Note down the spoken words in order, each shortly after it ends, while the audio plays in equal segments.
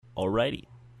Alrighty,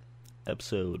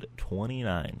 episode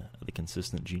 29 of the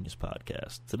Consistent Genius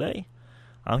Podcast. Today,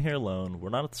 I'm here alone. We're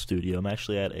not at the studio. I'm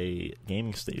actually at a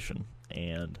gaming station,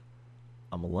 and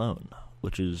I'm alone,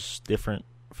 which is different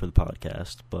for the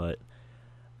podcast. But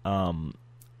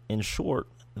in short,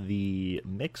 the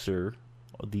mixer,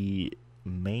 the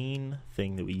main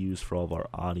thing that we use for all of our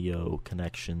audio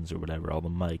connections or whatever, all the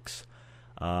mics,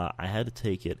 I had to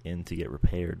take it in to get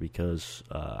repaired because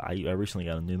I recently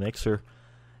got a new mixer.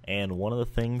 And one of the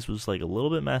things was like a little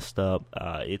bit messed up.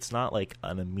 It's not like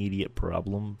an immediate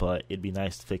problem, but it'd be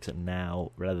nice to fix it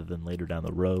now rather than later down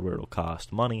the road where it'll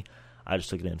cost money. I just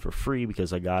took it in for free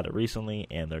because I got it recently,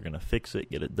 and they're going to fix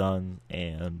it, get it done,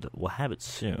 and we'll have it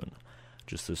soon.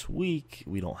 Just this week,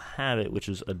 we don't have it, which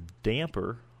is a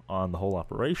damper on the whole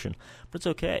operation. But it's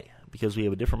okay because we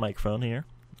have a different microphone here,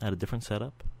 at a different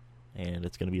setup, and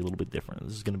it's going to be a little bit different.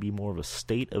 This is going to be more of a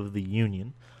state of the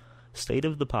union, state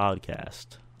of the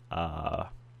podcast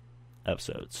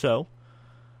episode. So,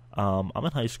 I'm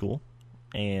in high school,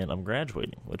 and I'm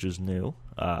graduating, which is new.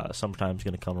 Summertime's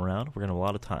going to come around. We're going to have a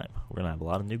lot of time. We're going to have a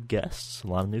lot of new guests, a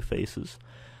lot of new faces.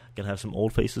 Going to have some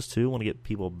old faces, too. Want to get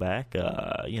people back.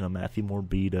 Matthew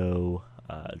Morbido,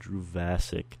 Drew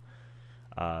Vasic,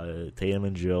 Tatum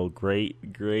and Jill. Great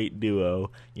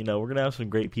duo. We're going to have some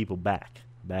great people back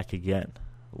again.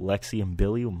 Lexi and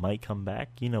Billy might come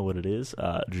back. You know what it is.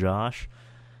 Josh.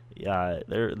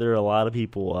 There are a lot of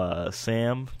people.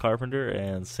 Sam Carpenter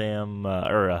and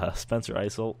Spencer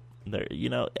Eisel.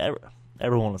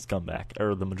 Everyone wants to come back,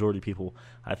 or the majority of people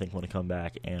I think want to come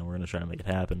back, and we're going to try to make it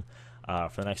happen.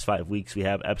 For the next 5 weeks, we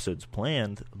have episodes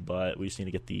planned, but we just need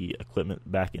to get the equipment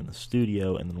back in the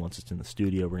studio, and then once it's in the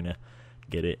studio, we're going to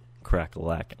get it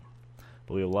crack-a-lacking.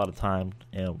 But we have a lot of time,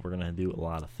 and we're going to do a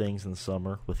lot of things in the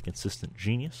summer with Consistent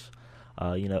Genius.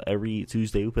 Every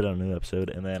Tuesday we put out a new episode,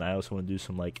 and then I also want to do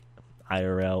some like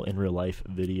IRL in real life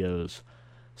videos,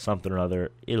 something or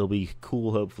other. It'll be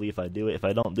cool, hopefully, if I do it. If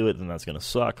I don't do it, then that's going to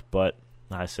suck, but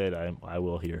I said I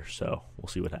will here, so we'll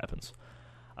see what happens.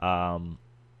 Other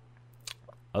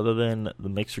than the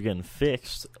mixer getting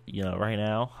fixed, right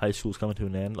now, high school's coming to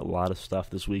an end. A lot of stuff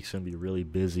this week's going to be really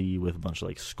busy with a bunch of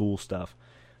like school stuff,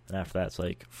 and after that, it's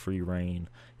like free reign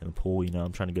in the pool.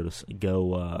 I'm trying to go to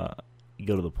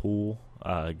the pool,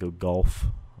 go golf.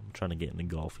 I'm trying to get into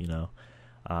golf,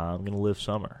 I'm going to live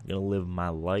summer. I'm going to live my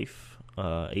life.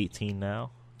 18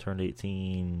 now. Turned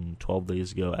 18 12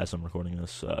 days ago as I'm recording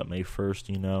this. May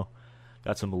 1st,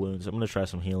 Got some balloons. I'm going to try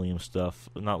some helium stuff.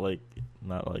 Not like, I'm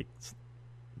going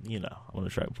to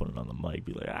try putting it on the mic.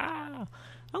 Be like,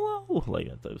 hello. Like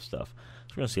that type of stuff.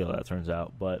 So we're going to see how that turns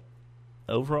out. But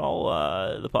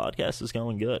overall, the podcast is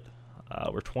going good.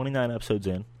 We're 29 episodes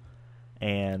in.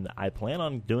 And I plan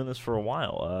on doing this for a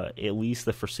while, at least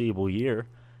the foreseeable year,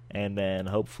 and then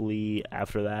hopefully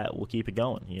after that we'll keep it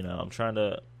going. I'm trying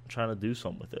to do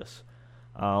something with this.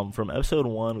 From episode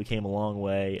 1, we came a long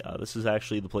way. This is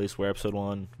actually the place where episode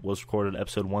 1 was recorded.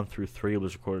 Episode 1 through 3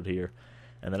 was recorded here,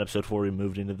 and then episode 4 we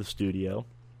moved into the studio.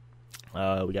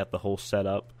 We got the whole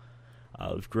setup.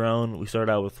 We've grown. We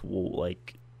started out with 2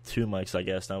 mics, I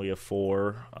guess. Now we have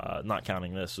 4, not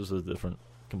counting this. This is a different.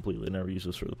 Completely never used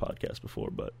this for the podcast before,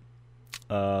 but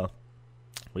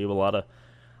we have a lot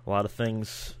of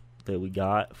things that we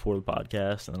got for the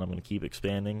podcast, and I'm going to keep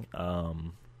expanding. I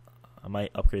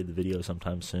might upgrade the video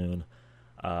sometime soon.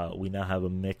 We now have a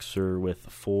mixer with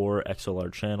 4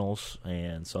 XLR channels,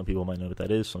 and some people might know what that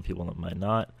is, some people might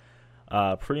not.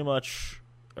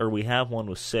 We have one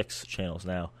with 6 channels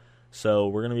now. So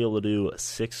we're going to be able to do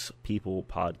 6 people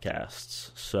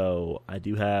podcasts. So I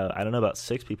don't know about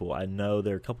 6 people. I know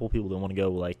there are a couple of people that want to go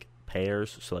like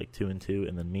pairs, so like 2 and 2,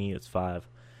 and then me, it's 5.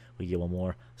 We get one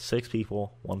more. 6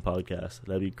 people, 1 podcast.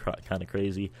 That'd be kind of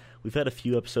crazy. We've had a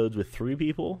few episodes with 3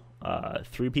 people.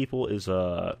 3 people is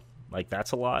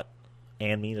that's a lot,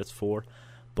 and me, that's 4.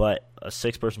 But a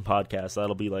 6-person podcast,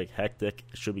 that'll be like hectic.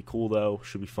 It should be cool though.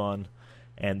 Should be fun.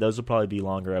 And those will probably be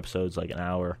longer episodes, like an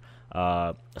hour.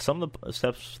 Some of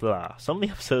the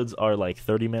episodes are like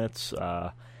 30 minutes,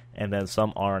 and then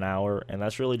some are an hour, and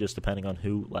that's really just depending on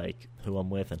who I'm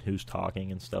with and who's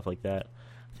talking and stuff like that.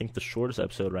 I think the shortest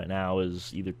episode right now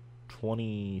is either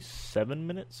 27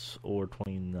 minutes or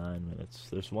 29 minutes.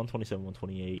 There's 127,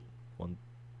 128,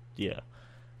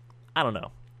 I don't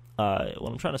know.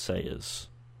 What I'm trying to say is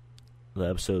the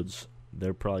episodes,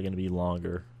 they're probably going to be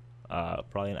longer,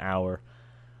 probably an hour,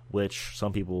 which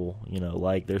some people,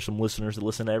 like. There's some listeners that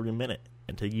listen to every minute.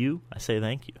 And to you, I say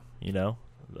thank you,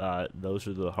 Those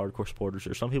are the hardcore supporters.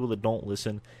 There's some people that don't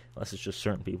listen unless it's just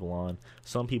certain people on.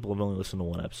 Some people have only listened to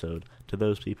 1 episode. To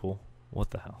those people,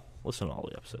 what the hell? Listen to all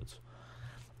the episodes.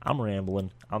 I'm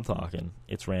rambling. I'm talking.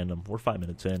 It's random. We're 5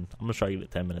 minutes in. I'm going to try to get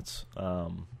it 10 minutes.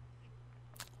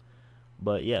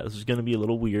 But yeah, this is going to be a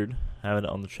little weird having it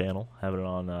on the channel, having it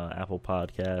on Apple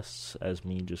Podcasts as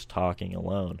me just talking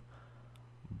alone.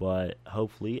 But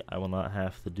hopefully I will not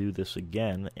have to do this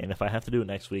again. And if I have to do it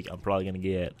next week, I'm probably going to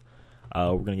get,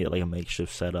 we're going to get like a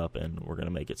makeshift setup, and we're going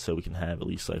to make it so we can have at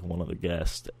least like one other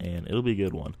guest, and it'll be a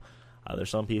good one. There's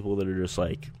some people that are just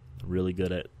like really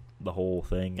good at the whole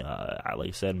thing. Like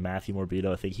I said, Matthew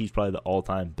Morbido, I think he's probably the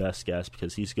all-time best guest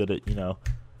because he's good at,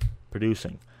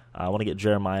 producing. I want to get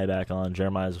Jeremiah back on.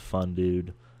 Jeremiah's a fun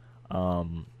dude.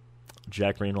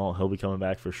 Jack Greenwald, he'll be coming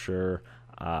back for sure.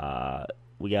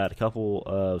 We got a couple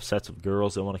of sets of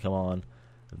girls that want to come on.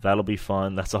 That'll be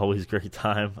fun. That's always a great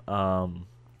time. I'm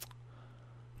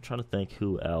trying to think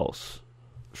who else.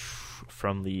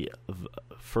 From the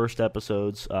first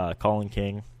episodes, Colin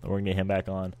King, we're going to get him back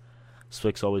on.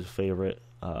 Swick's always a favorite.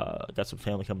 Got some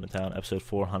family coming to town. Episode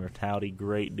 4, Hunter Towdy,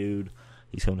 great dude.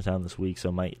 He's coming to town this week,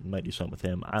 so might do something with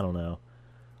him. I don't know.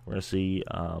 We're going to see.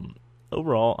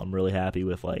 Overall, I'm really happy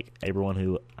with like everyone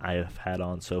who I have had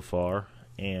on so far,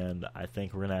 and I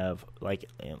think we're going to have, like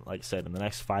I said, in the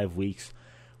next 5 weeks,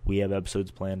 we have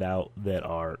episodes planned out that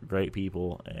are great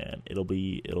people, and it'll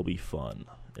be fun.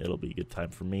 It'll be a good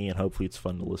time for me, and hopefully it's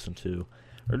fun to listen to,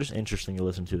 or just interesting to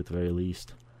listen to at the very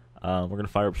least. We're going to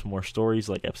fire up some more stories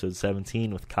like episode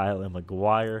 17 with Kyle and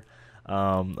McGuire.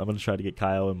 I'm going to try to get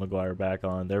Kyle and McGuire back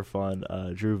on. They're fun.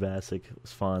 Drew Vasic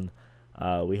was fun.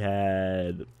 We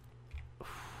had,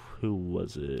 who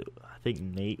was it? I think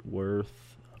Nate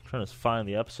Worth. I'm trying to find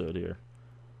the episode here.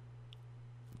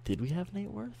 Did we have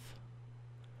Nate Worth?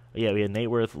 Yeah, we had Nate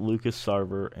Worth, Lucas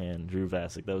Sarver, and Drew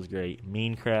Vasic. That was great.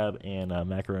 Mean Crab and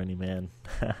Macaroni Man.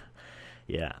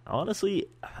 Yeah, honestly,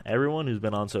 everyone who's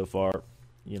been on so far,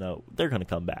 they're going to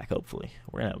come back, hopefully.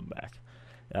 We're going to have them back.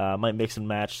 I might mix and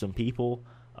match some people.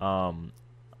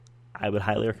 I would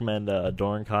highly recommend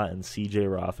Dorncott and CJ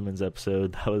Rothman's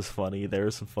episode. That was funny. There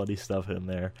was some funny stuff in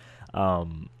there.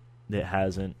 That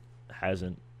hasn't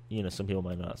some people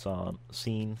might not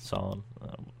seen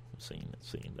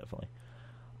definitely.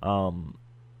 I'll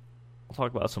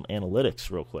talk about some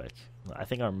analytics real quick. I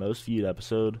think our most viewed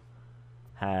episode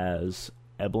has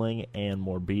Ebling and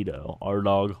Morbido, our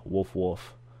dog, Wolf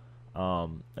Wolf.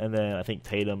 And then I think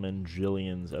Tatum and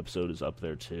Jillian's episode is up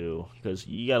there too, because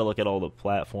you got to look at all the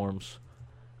platforms.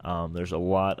 There's a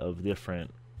lot of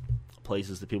different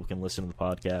places that people can listen to the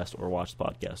podcast or watch the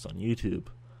podcast on YouTube.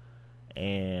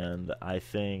 And I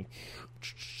think,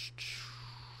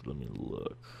 let me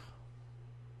look.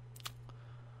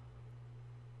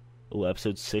 Oh,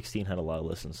 episode 16 had a lot of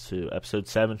listens too. Episode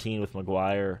 17 with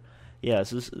McGuire. Yeah,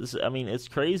 it's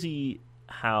crazy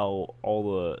how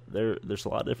there's a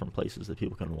lot of different places that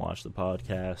people can watch the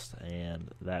podcast, and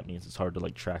that means it's hard to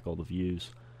like track all the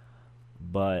views.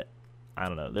 But I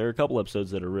don't know. There are a couple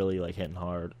episodes that are really like hitting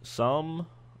hard. Some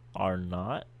are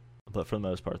not, but for the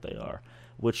most part they are,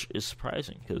 which is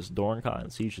surprising because Dorncott and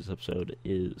CJ's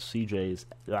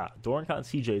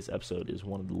episode is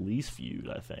one of the least viewed,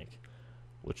 I think,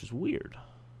 which is weird.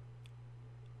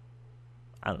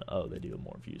 I don't know. Oh, they do have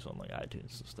more views on like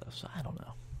iTunes and stuff, so I don't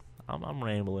know. I'm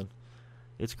rambling.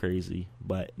 It's crazy,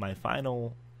 but my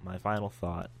final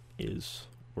thought is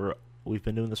we've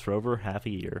been doing this for over half a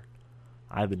year.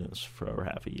 I've been doing this for over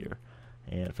half a year,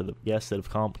 and for the guests that have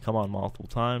come on multiple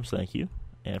times, thank you.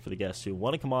 And for the guests who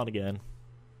want to come on again,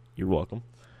 you're welcome.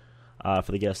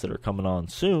 For the guests that are coming on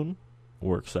soon,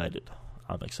 we're excited.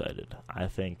 I'm excited. I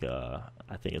think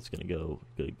it's gonna go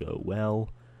well,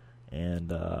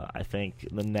 and I think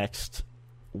the next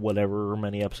whatever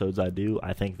many episodes I do,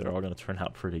 I think they're all going to turn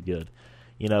out pretty good.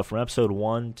 From episode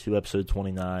 1 to episode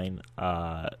 29,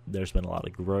 there's been a lot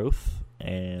of growth,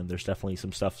 and there's definitely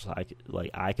some stuff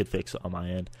I could fix on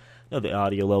my end. The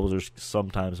audio levels are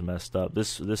sometimes messed up.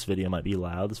 This video might be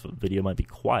loud. This video might be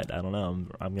quiet. I don't know.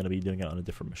 I'm going to be doing it on a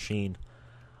different machine,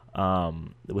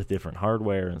 with different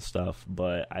hardware and stuff.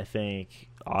 But I think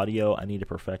audio, I need to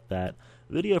perfect that.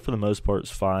 Video, for the most part, is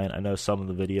fine. I know some of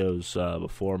the videos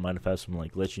before might have had some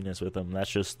like glitchiness with them. That's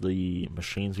just the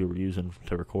machines we were using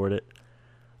to record it.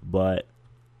 But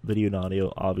video and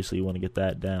audio, obviously, you want to get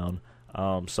that down.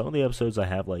 Some of the episodes I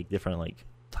have like different like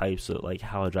types of like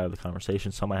how I drive the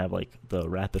conversation. Some I have like the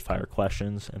rapid fire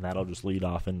questions, and that'll just lead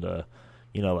off into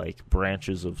like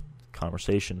branches of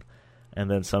conversation. And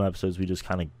then some episodes we just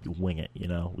kind of wing it.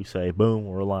 We say, boom,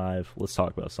 we're live. Let's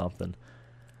talk about something.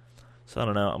 So I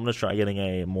don't know. I'm going to try getting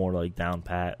a more like down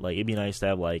pat. Like it'd be nice to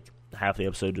have like half the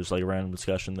episode just like a random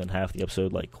discussion, then half the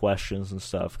episode like questions and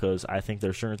stuff, because I think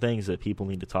there's certain things that people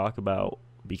need to talk about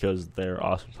because they're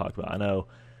awesome to talk about. I know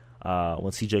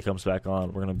When CJ comes back on,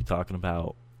 we're going to be talking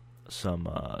about some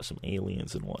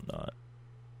aliens and whatnot,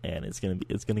 and it's gonna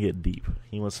get deep.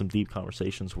 He wants some deep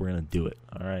conversations. We're gonna do it.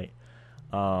 All right.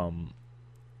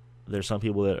 There's some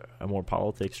people that are more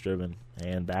politics driven,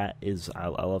 and that is I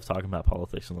love talking about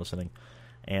politics and listening.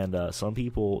 And some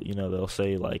people, they'll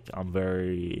say like I'm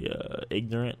very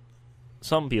ignorant.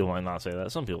 Some people might not say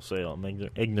that. Some people say I'm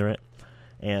ignorant.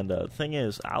 And the thing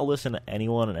is, I'll listen to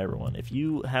anyone and everyone. If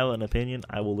you have an opinion,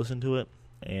 I will listen to it.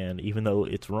 And even though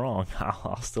it's wrong,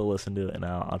 I'll still listen to it, and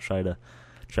I'll try to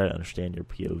understand your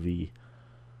POV.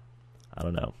 I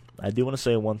don't know. I do want to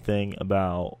say one thing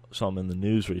about something in the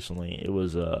news recently. It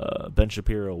was Ben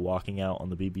Shapiro walking out on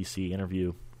the BBC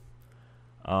interview.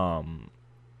 I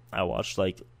watched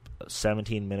like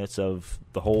 17 minutes of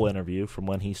the whole interview from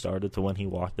when he started to when he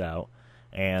walked out.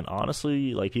 And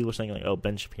honestly, like people were saying, like, "Oh,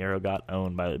 Ben Shapiro got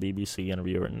owned by the BBC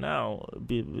interviewer." No,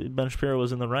 Ben Shapiro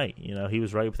was in the right. He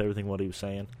was right with everything what he was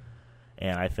saying.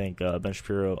 And I think Ben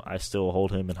Shapiro, I still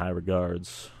hold him in high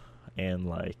regards. And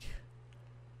like,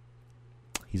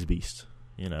 he's a beast.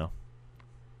 I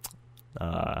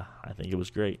think it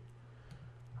was great.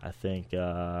 I think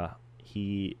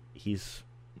he's.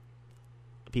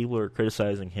 People are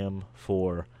criticizing him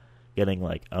for getting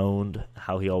like owned,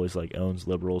 how he always like owns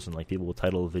liberals, and like people will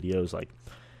title the videos like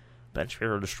Ben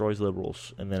Shapiro destroys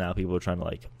liberals, and then now people are trying to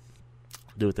like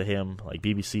do it to him, like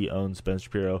BBC owns Ben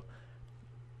Shapiro.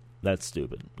 That's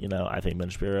stupid. I think Ben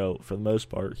Shapiro, for the most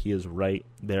part, he is right.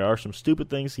 There are some stupid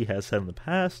things he has said in the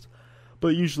past, but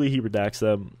usually he redacts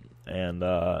them, and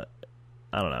I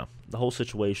don't know. The whole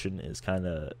situation is kind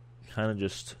of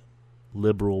just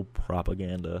liberal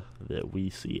propaganda that we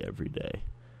see every day.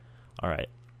 All right.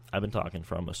 I've been talking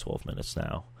for almost 12 minutes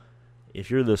now. If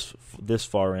you're this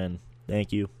far in,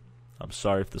 thank you. I'm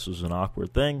sorry if this was an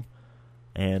awkward thing.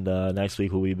 And next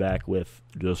week we'll be back with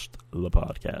just the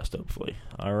podcast, hopefully.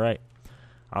 All right.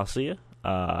 I'll see you.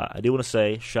 I do want to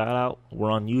say, shout out.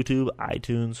 We're on YouTube,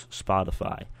 iTunes,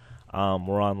 Spotify.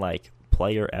 We're on like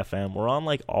Player FM. We're on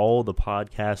like all the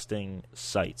podcasting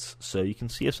sites. So you can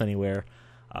see us anywhere.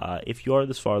 If you are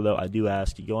this far, though, I do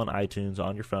ask you go on iTunes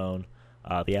on your phone,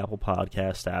 the Apple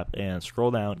Podcast app, and scroll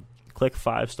down, click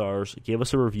 5 stars, give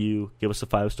us a review, give us a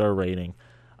 5-star rating.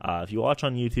 If you watch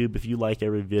on YouTube, if you like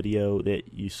every video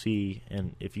that you see,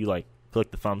 and if you like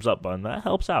click the thumbs up button, that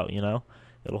helps out, it'll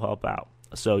help out.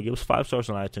 So give us 5 stars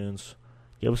on iTunes,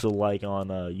 give us a like on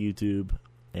YouTube,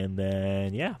 and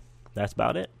then, yeah, that's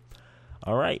about it.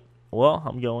 All right, well,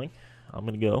 I'm going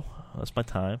to go. That's my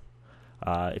time.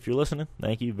 If you're listening,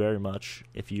 thank you very much.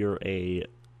 If you're a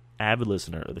avid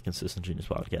listener of the Consistent Genius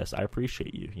Podcast, I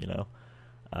appreciate you,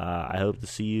 I hope to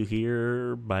see you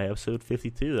here by episode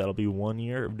 52. That'll be 1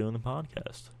 year of doing the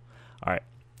podcast. All right,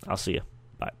 I'll see you.